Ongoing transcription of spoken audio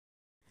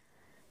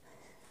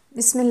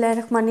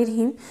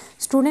बिस्मिल्लाहिर्रहमानिर्रहीम।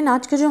 स्टूडेंट,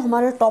 आज का जो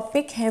हमारा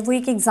टॉपिक है वो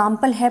एक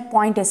एग्जांपल है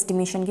पॉइंट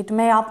एस्टिमेशन की। तो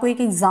मैं आपको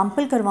एक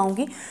एग्जांपल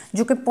करवाऊंगी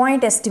जो कि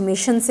पॉइंट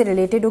एस्टिमेशन से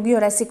रिलेटेड होगी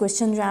और ऐसे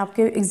क्वेश्चन जो है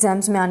आपके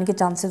एग्जाम्स में आने के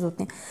चांसेस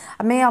होते हैं।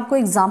 अब मैं आपको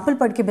एग्जांपल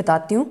पढ़ के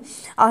बताती हूँ।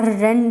 A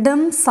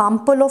random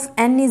sample of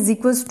n is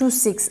equals to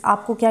 6।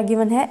 आपको क्या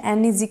गिवन है?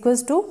 n is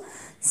equals to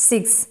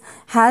 6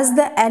 has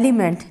the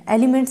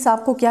elements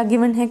आपको क्या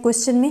गिवन है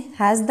क्वेश्चन में?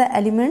 Has the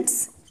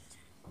elements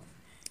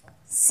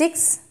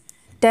 6,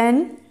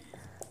 10,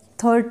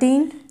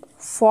 13,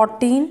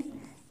 14,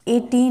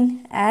 18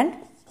 and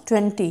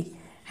 20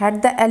 had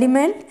the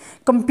element।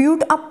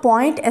 compute a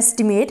point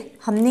estimate।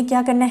 हमने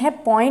क्या करना है?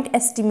 point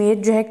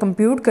estimate जो है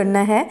compute करना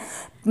है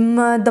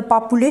the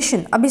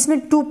population। अब इसमें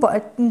टू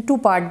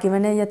पार्ट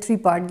गिवन है या 3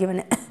 पार्ट गिवन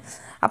है।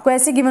 आपको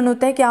ऐसे गिवन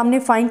होता है कि आपने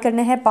फाइंड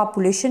करना है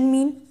population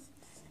mean,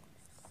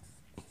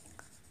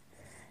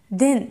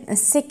 देन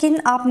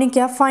सेकेंड आपने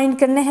क्या फाइंड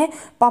करना है?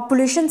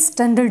 population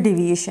standard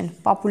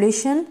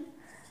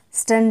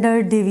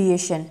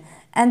deviation।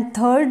 And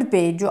third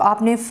पे जो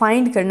आपने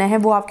फाइंड करना है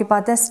वो आपके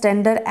पास है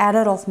स्टैंडर्ड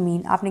एरर ऑफ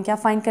मीन। आपने क्या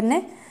फाइंड करना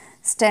है?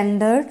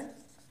 Standard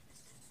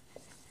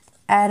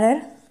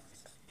error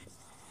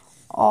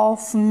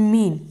of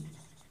mean.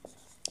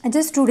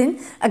 अच्छा स्टूडेंट,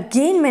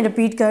 अगेन मैं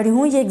रिपीट कर रही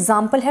हूँ, ये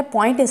एग्जांपल है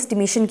पॉइंट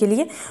एस्टिमेशन के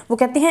लिए। वो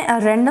कहते हैं a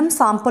random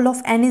sample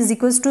of n is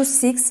equals to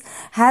 6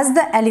 has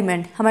the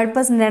element. हमारे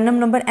पास random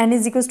number n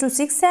is equals to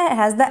 6 है,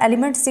 has the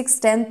element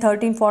 6, 10,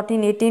 13,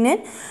 14, 18 and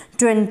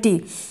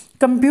 20।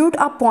 Compute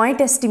a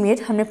point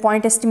estimate. हमने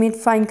पॉइंट एस्टिमेट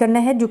फाइंड करना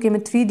है जो कि हमें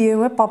 3 दिए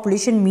हुए हैं।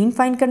 पॉपुलेशन मीन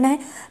फाइंड करना है,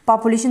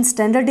 पॉपुलेशन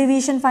स्टैंडर्ड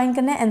डेविएशन फाइंड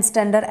करना है and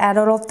standard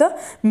error of the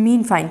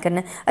mean find करना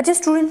है। अच्छा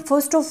स्टूडेंट,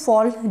 फर्स्ट ऑफ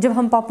ऑल जब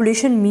हम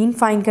पॉपुलेशन मीन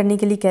फाइंड करने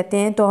के लिए कहते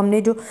हैं तो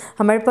हमने जो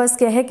हमारे पास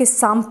क्या है कि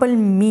सैम्पल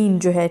मीन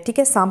जो है, ठीक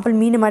है, सैम्पल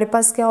मीन हमारे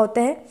पास क्या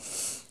होता है?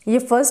 ये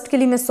फर्स्ट के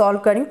लिए मैं सॉल्व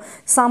कर रही हूँ।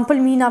 सैम्पल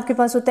मीन आपके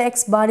पास होता है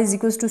x bar is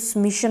equals to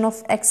summation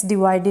of x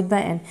divided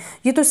by n।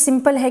 ये तो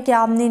सिंपल है कि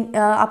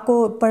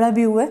आपको पढ़ा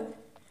भी हुआ है,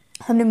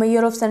 हमने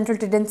मेजर ऑफ सेंट्रल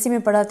टेंडेंसी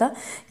में पढ़ा था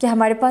कि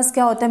हमारे पास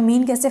क्या होता है,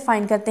 मीन कैसे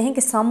फाइंड करते हैं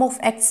कि सम of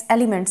x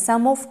element,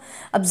 some of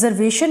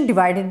observation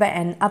divided by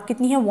N. आप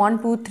कितनी है? 1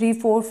 2 3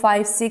 4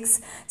 5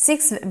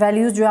 6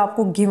 वैल्यूज़ जो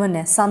आपको गिवन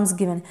है, सम्स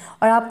गिवन है।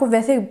 और आपको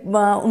वैसे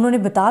उन्होंने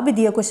बता भी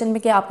दिया क्वेश्चन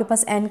में कि आपके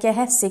पास एन क्या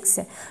है? 6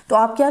 है। तो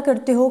आप क्या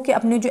करते हो कि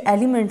अपने जो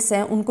एलिमेंट्स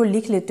हैं उनको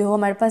लिख लेते हो।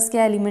 हमारे पास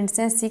क्या एलिमेंट्स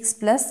हैं? 6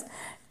 + 10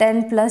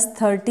 +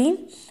 13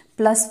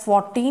 +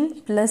 14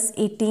 +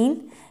 18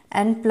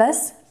 एंड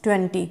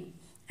 +20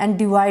 एंड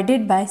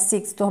डिवाइडेड बाय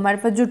 6। तो हमारे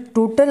पास जो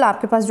टोटल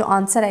आपके पास जो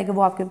आंसर आएगा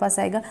वो आपके पास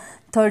आएगा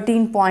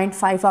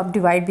 13.5। आप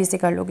डिवाइड भी से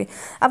कर लोगे।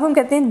 अब हम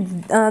कहते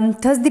हैं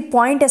thus the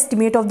point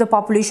estimate of the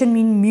population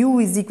mean mu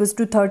is equals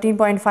to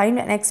 13.5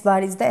 and x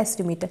bar is the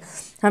estimator.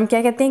 हम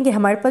क्या कहते हैं कि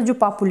हमारे पास जो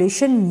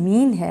पॉपुलेशन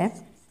मीन है,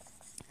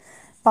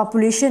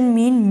 population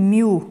mean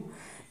mu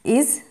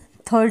is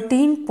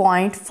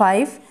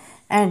 13.5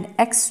 and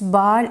x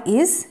bar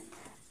is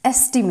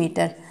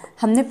estimator.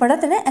 हमने पढ़ा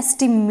था ना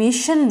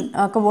एस्टिमेशन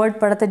का वर्ड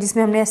पढ़ा था,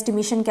 जिसमें हमने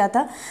एस्टिमेशन क्या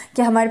था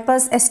कि हमारे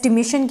पास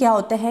एस्टिमेशन क्या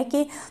होता है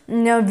कि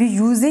we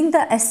using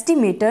the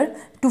estimator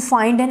to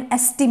find an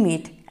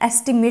estimate.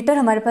 Estimator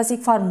हमारे पास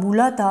एक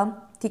फार्मूला था,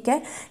 ठीक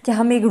है, कि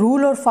हम एक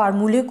रूल और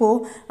फार्मूले को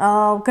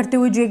करते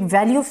हुए जो एक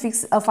वैल्यू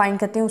फिक्स फाइंड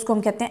करते हैं उसको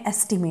हम कहते हैं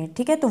एस्टिमेट,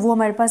 ठीक है। तो वो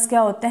हमारे पास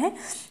क्या होता है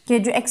कि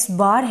जो x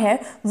बार है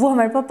वो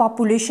हमारे पास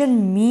population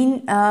mean,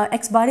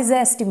 x bar is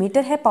a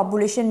estimator है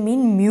पॉपुलेशन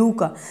मीन म्यू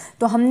का।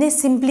 तो हमने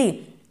सिंपली,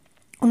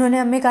 उन्होंने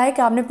हमें कहा है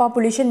कि आपने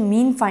पॉपुलेशन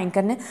मीन फाइंड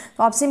करना है,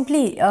 तो आप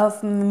सिंपली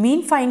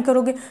मीन फाइंड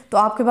करोगे तो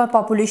आपके पास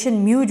पॉपुलेशन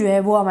म्यू जो है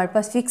वो हमारे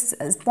पास फिक्स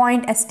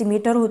पॉइंट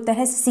एस्टिमेटर होता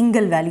है,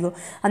 सिंगल वैल्यू।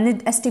 हमने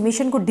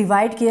एस्टिमेशन को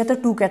डिवाइड किया था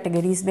 2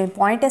 कैटेगरीज में,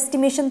 पॉइंट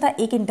एस्टिमेशन था,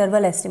 एक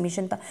इंटरवल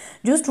एस्टिमेशन था।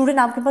 जो स्टूडेंट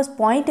आपके पास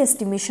पॉइंट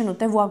एस्टिमेशन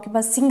होता है वो आपके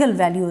पास सिंगल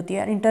वैल्यू होती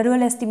है।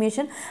 इंटरवल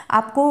एस्टिमेशन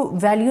आपको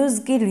वैल्यूज़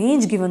की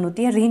रेंज गिवन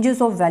होती है,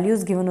 रेंजेस ऑफ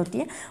वैल्यूज़ गिवन होती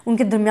है,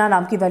 उनके दरमियान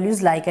आपकी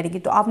वैल्यूज़ लाई करेगी।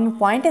 तो आपने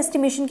पॉइंट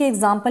एस्टिमेशन की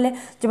एग्जाम्पल है,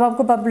 जब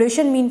आपको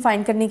पॉपुलेशन मीन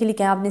फाइंड करने के लिए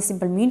क्या आपने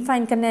सिंपल मीन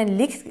फाइंड करना है,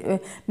 लिख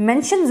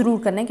मेंशन जरूर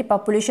करना है कि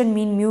population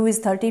mean mu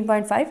is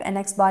 13.5 and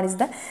x bar is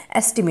the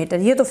estimator.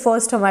 ये तो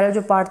फर्स्ट हमारा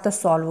जो पार्ट था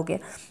सॉल्व हो गया।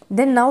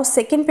 देन नाउ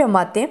सेकंड पे हम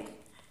आते हैं।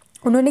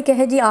 उन्होंने कहा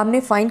है जी आपने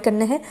फाइंड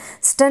करना है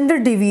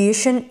स्टैंडर्ड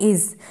डेविएशन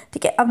इज,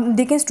 ठीक है। अब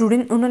देखें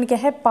स्टूडेंट, उन्होंने कहा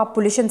है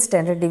पॉपुलेशन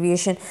स्टैंडर्ड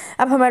डेविएशन।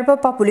 अब हमारे पास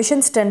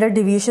पॉपुलेशन स्टैंडर्ड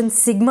डेविएशन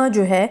सिग्मा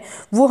जो है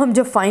वो हम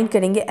जब फाइंड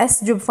करेंगे, एस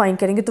जब फाइंड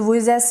करेंगे तो वो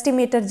इज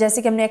एस्टिमेटर,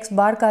 जैसे कि हमने x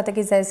बार कहा था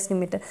कि इज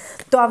एस्टिमेटर।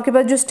 तो आपके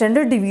पास जो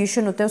स्टैंडर्ड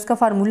डेविएशन होता है उसका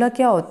फार्मूला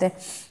क्या होता है?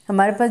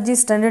 हमारे पास जी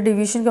स्टैंडर्ड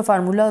डेविएशन का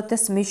फार्मूला होता है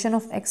summation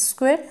of x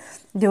square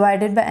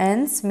divided by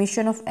n,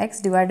 summation of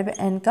x divided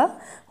by n का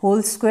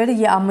होल स्क्वायर।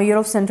 ये आप मेजर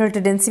ऑफ सेंट्रल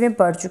टेंडेंसी में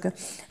पढ़ चुके हैं।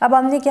 अब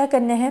हमने क्या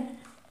करना है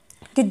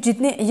कि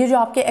जितने ये जो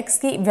आपके x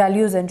की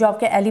वैल्यूज़ हैं, जो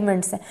आपके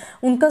एलिमेंट्स हैं,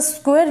 उनका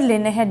स्क्वायर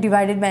लेना है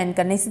डिवाइडेड बाय n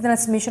करना है। इसी तरह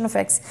समीशन ऑफ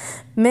x,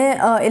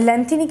 मैं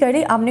लेंथ ही नहीं कर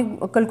रही, आपने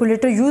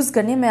कैलकुलेटर यूज़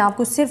करनी है, मैं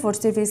आपको सिर्फ और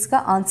सिर्फ इसका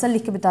आंसर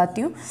लिख के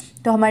बताती हूँ।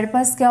 तो हमारे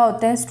पास क्या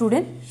होता है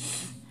स्टूडेंट,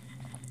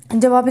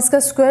 जब आप इसका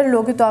स्क्वायर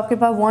लोगे तो आपके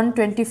पास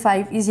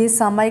 125 ये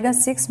सम आएगा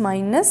 6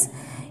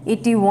 -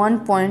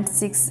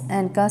 81.6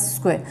 n का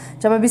स्क्वायर।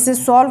 जब आप इसे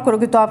सॉल्व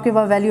करोगे तो आपके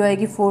पास वैल्यू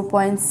आएगी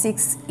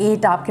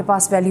 4.68, आपके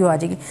पास वैल्यू आ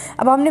जाएगी।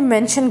 अब हमने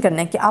मेंशन करना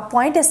है कि आप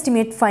पॉइंट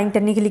एस्टिमेट फाइंड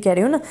करने के लिए कह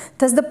रहे हो ना,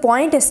 thus the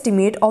point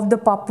estimate of the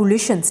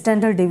population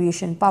standard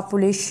deviation,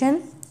 population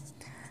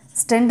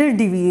standard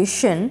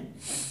deviation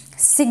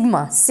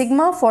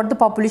sigma for the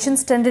population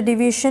standard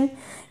deviation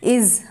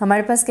is,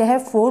 हमारे पास क्या है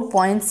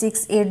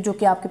 4.68, जो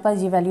कि आपके पास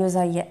ये वैल्यूज़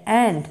आई है।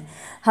 एंड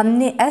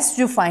हमने एस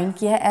जो फाइंड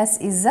किया है, S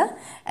is the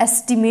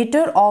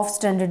estimator of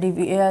standard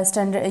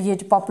ये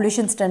जो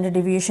पॉपुलेशन स्टैंडर्ड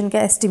डेविएशन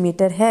का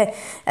एस्टिमेटर है,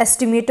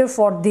 एस्टिमेटर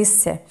फॉर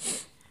दिस है।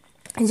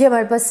 ये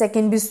हमारे पास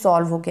सेकंड भी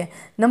सॉल्व हो गया।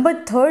 नंबर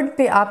थर्ड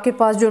पे आपके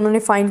पास जो उन्होंने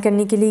फाइंड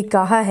करने के लिए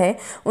कहा है,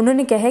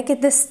 उन्होंने कहा है कि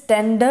the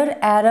standard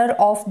error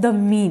of the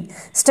mean.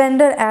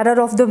 Standard error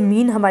of the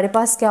mean हमारे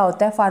पास क्या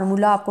होता है,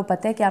 फार्मूला आपको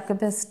पता है कि आपके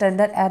पास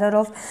standard error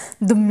of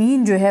the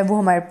mean जो है वो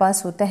हमारे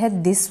पास होता है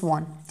दिस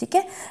वन, ठीक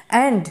है।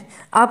 एंड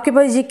आपके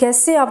पास ये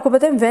कैसे आपको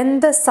पता है, when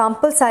the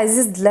sample size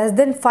is less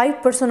than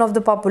 5% of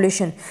the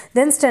population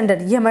then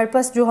standard. ये हमारे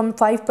पास जो हम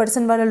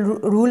 5% वाला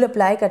रूल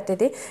अप्लाई करते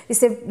थे,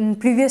 इसे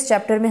प्रीवियस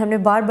चैप्टर में हमने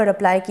बार बार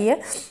अप्लाई किया।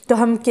 तो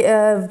हम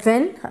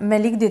व्हेन, मैं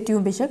लिख देती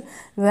हूँ बेशक,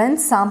 when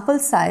sample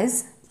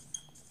size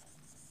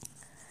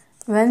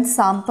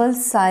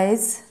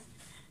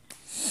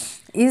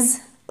is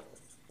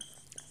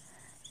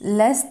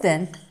less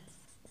than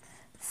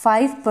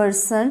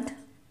 5%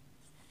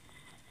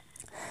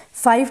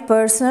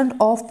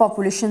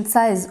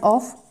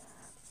 of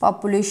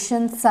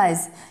population size,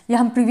 ये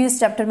हम प्रीवियस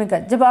चैप्टर में कर,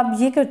 जब आप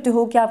ये करते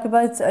हो कि आपके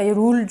पास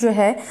रूल जो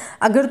है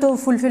अगर तो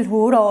फुलफिल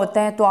हो रहा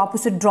होता है तो आप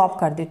उसे ड्रॉप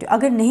कर देते हो,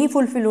 अगर नहीं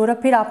फुलफिल हो रहा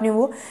फिर आपने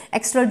वो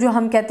एक्स्ट्रा जो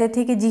हम कहते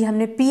थे कि जी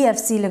हमने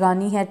PFC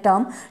लगानी है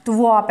टर्म, तो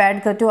वो आप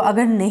ऐड करते हो।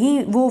 अगर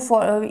नहीं वो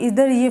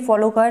इधर ये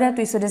फॉलो कर रहा है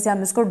तो इस वजह से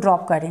हम इसको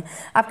ड्रॉप कर रहे हैं।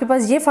 आपके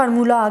पास ये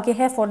फार्मूला आगे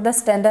है for the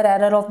standard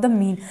error of the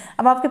mean.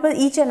 अब आपके पास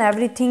ईच एंड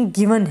एवरीथिंग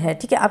गिवन है,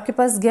 ठीक है। आपके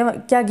पास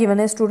क्या गिवन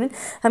है स्टूडेंट,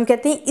 हम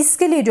कहते हैं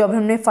इसके लिए जो अब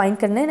हमने फाइंड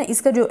करना है ना,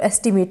 इसका जो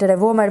एस्टिमेटर है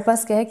वो हमारे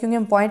पास क्या है, क्योंकि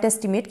हम पॉइंट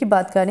एस्टिमेट की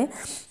बात करें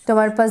तो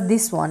हमारे पास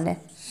दिस वन है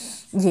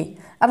ये।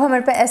 अब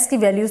हमारे पास एस की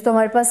वैल्यूज़ तो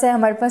हमारे पास है,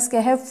 हमारे पास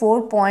क्या है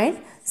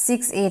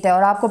 4.68 है,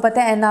 और आपको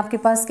पता है एन आपके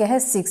पास क्या है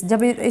 6।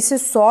 जब इसे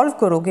सॉल्व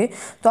करोगे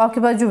तो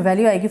आपके पास जो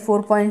वैल्यू आएगी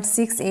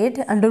 4.68,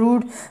 अंडर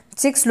रूट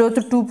 6 लो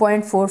तो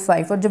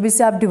 2.45, और जब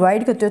इसे आप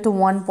डिवाइड करते हो तो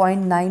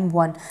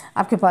 1.91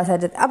 आपके पास आ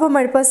जाता है। अब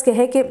हमारे पास क्या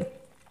है कि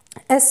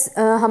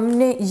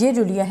हमने ये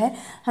जो लिया है,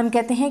 हम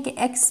कहते हैं कि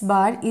x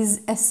bar is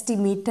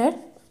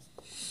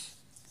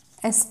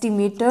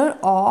estimator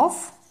of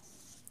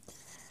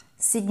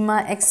sigma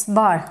x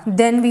bar,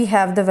 then we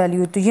have the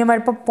value. तो ये हमारे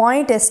पास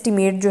पॉइंट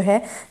एस्टिमेट जो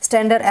है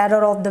standard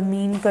error of the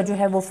mean का जो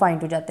है वो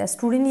फाइंड हो जाता है।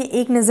 स्टूडेंट ये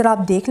एक नज़र आप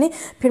देख लें,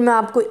 फिर मैं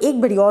आपको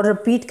एक बारी और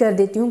रिपीट कर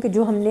देती हूँ कि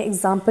जो हमने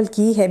एग्जांपल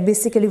की है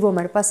बेसिकली वो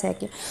हमारे पास है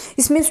कि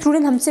इसमें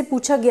स्टूडेंट हमसे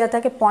पूछा गया था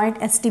कि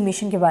पॉइंट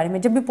एस्टिमेशन के बारे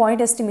में। जब भी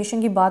पॉइंट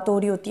एस्टिमेशन की बात हो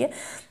रही होती है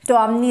तो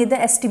आपने इधर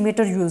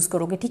एस्टिमेटर यूज़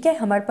करोगे, ठीक है।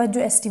 हमारे पास जो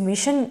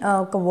एस्टिमेशन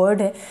का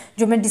वर्ड है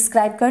जो मैं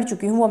डिस्क्राइब कर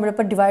चुकी हूँ वो हमारे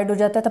पास डिवाइड हो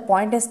जाता था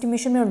पॉइंट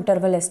एस्टिमेशन में और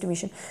interval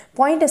estimation.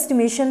 Point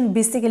estimation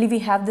basically we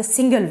have the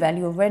single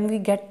value. When we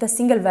get the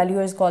single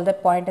value is called the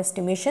point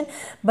estimation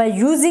by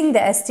using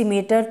the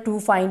estimator to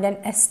find an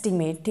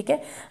estimate, ठीक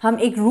है। हम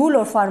एक rule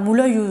और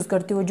formula use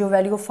करते हुए जो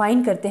value को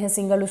find करते हैं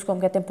सिंगल, उसको हम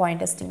कहते हैं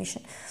पॉइंट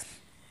एस्टिमेशन।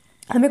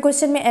 हमें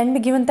क्वेश्चन में एन भी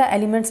गिवन था,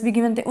 एलिमेंट्स भी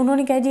गिवन थे।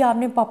 उन्होंने कहा जी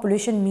आपने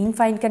पॉपुलेशन मीन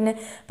फाइंड करना है,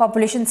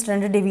 पॉपुलेशन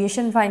स्टैंडर्ड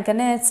डेविएशन फाइंड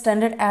करना है,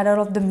 standard error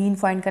of the mean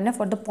find करना है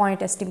फॉर द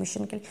पॉइंट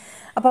एस्टिमेशन के लिए।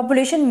 अब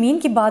पॉपुलेशन मीन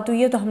की बात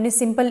हुई है तो हमने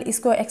सिंपल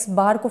इसको एक्स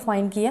बार को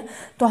फाइंड किया,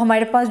 तो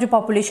हमारे पास जो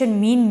पॉपुलेशन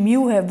मीन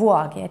म्यू है वो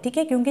आ गया, ठीक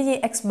है, क्योंकि ये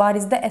x bar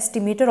is the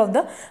estimator of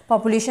the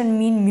population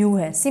mean mu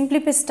है। सिंपली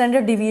पे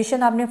स्टैंडर्ड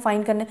डेविएशन आपने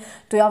फाइंड करना है,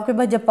 तो आपके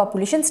पास जब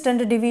पॉपुलेशन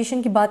स्टैंडर्ड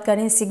डेविएशन की बात कर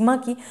रहे हैं सिग्मा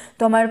की,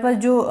 तो हमारे पास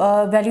जो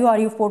वैल्यू आ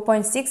रही है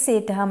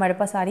 4.68 है हमारे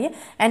पास आ रही है,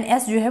 एंड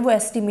एस जो है वो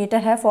एस्टिमेटर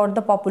है for the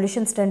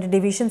population standard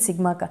deviation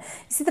sigma का।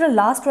 इसी तरह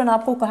लास्ट वन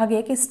आपको कहा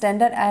गया कि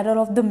standard error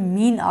of the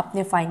mean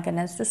आपने फाइंड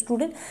करना है। तो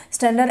student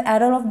standard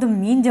error of the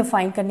mean जब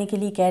फाइंड करने के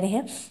लिए कह रहे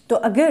हैं तो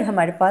अगर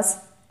हमारे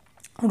पास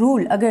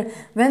रूल, अगर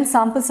when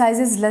sample size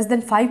is less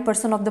than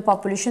 5% of the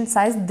population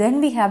size then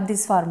we have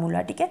this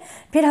formula, ठीक है,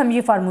 फिर हम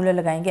ये फार्मूला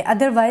लगाएंगे।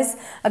 अदरवाइज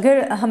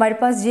अगर हमारे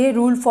पास ये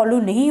रूल फॉलो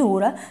नहीं हो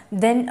रहा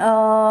then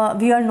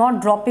we are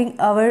not dropping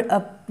our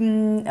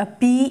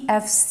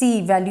PFC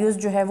values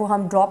जो है वो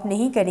हम ड्रॉप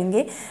नहीं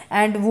करेंगे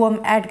एंड वो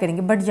हम ऐड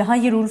करेंगे। बट यहाँ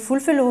ये रूल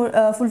फुलफिल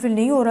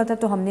नहीं हो रहा था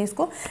तो हमने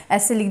इसको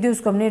ऐसे लिख दिया,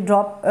 उसको हमने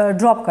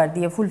ड्रॉप कर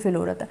दिया, फुलफिल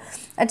हो रहा था।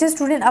 अच्छा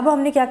स्टूडेंट, अब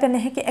हमने क्या करना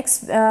है कि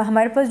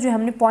हमारे पास जो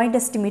हमने पॉइंट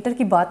एस्टिमेटर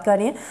की बात कर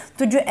रहे हैं,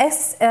 तो जो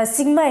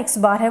सिग्मा एक्स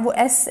बार है वो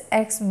एस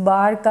एक्स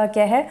बार का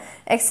क्या है,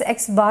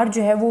 एक्स बार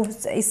जो है वो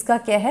इसका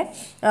क्या है,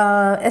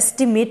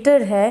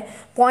 एस्टिमेटर है,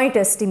 पॉइंट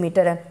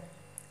एस्टिमेटर है।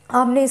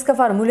 आपने इसका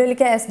फार्मूला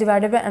लिखा है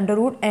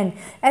S/√n।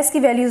 एस की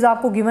वैल्यूज़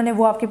आपको गिवन है,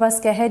 वो आपके पास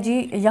क्या है जी,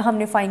 यहाँ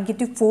हमने फाइंड की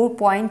थी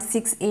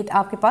 4.68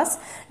 आपके पास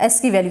एस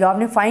की वैल्यू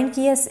आपने फाइंड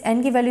की है,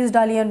 एन की वैल्यूज़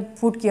डाली एंड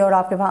पुट किया और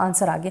आपके पास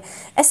आंसर आ गया।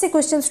 ऐसे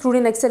क्वेश्चन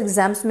स्टूडेंट अक्सर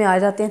एग्जाम्स में आ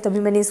जाते हैं, तभी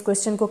मैंने इस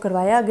क्वेश्चन को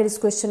करवाया। अगर इस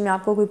क्वेश्चन में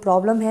आपको कोई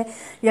प्रॉब्लम है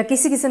या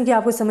किसी किस्म की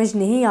आपको समझ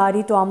नहीं आ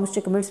रही तो आप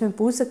मुझसे कमेंट्स में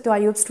पूछ सकते हो।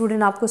 आई होप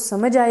स्टूडेंट आपको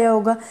समझ आया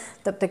होगा।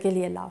 तब तक के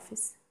लिए अल्लाह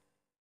हाफिज़।